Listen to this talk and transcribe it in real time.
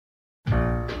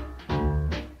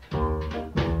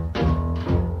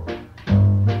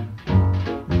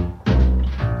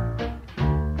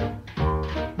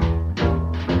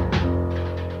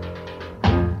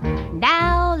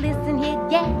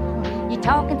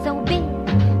ain't so big.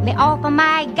 Lay off of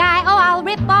my guy, or I'll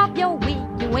rip off your wig.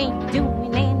 You ain't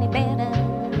doing any better.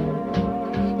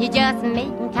 You're just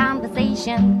making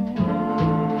conversation.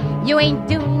 You ain't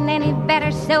doing any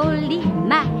better, so leave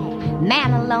my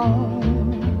man alone.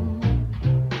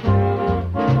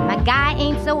 My guy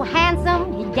ain't so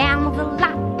handsome, he gambles a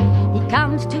lot. He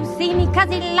comes to see me 'cause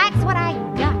he likes what I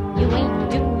got. You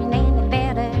ain't doing any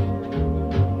better.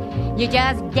 You're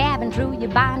just gabbing through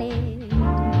your bonnet.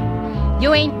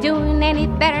 You ain't doing any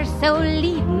better, so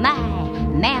leave my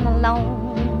man alone.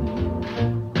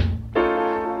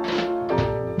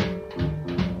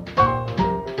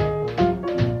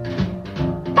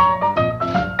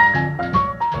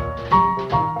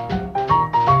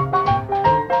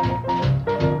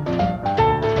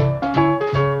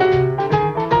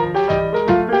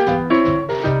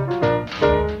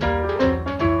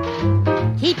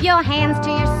 Keep your hands to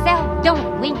yourself,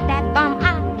 don't wink that bum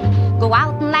eye. Go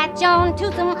out and latch on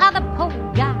to some other poor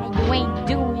guy. You ain't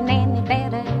doing any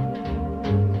better.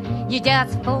 You're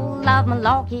just full of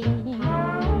malarkey.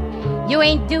 You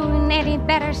ain't doing any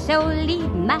better, so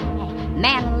leave my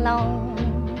man alone.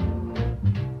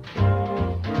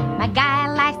 My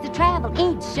guy likes to travel,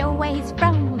 ain't sure where he's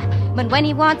from. But when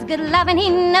he wants good loving, he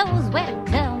knows where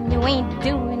to come. You ain't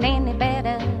doing any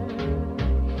better.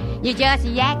 You're just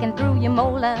yakking through your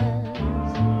molars.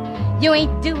 You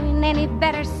ain't doing any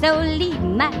better, so leave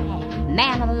my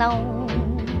man alone.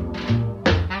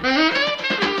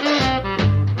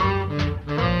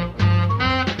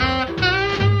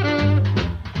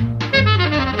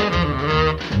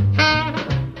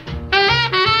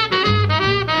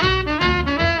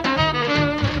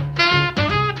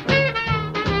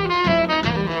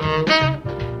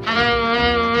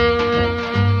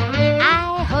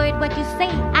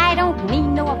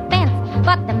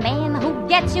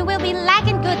 You will be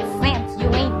lacking good sense. You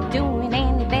ain't doing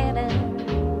any better.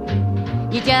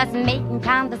 You're just making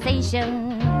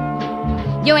conversation.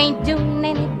 You ain't doing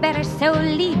any better, so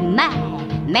leave my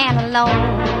man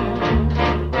alone.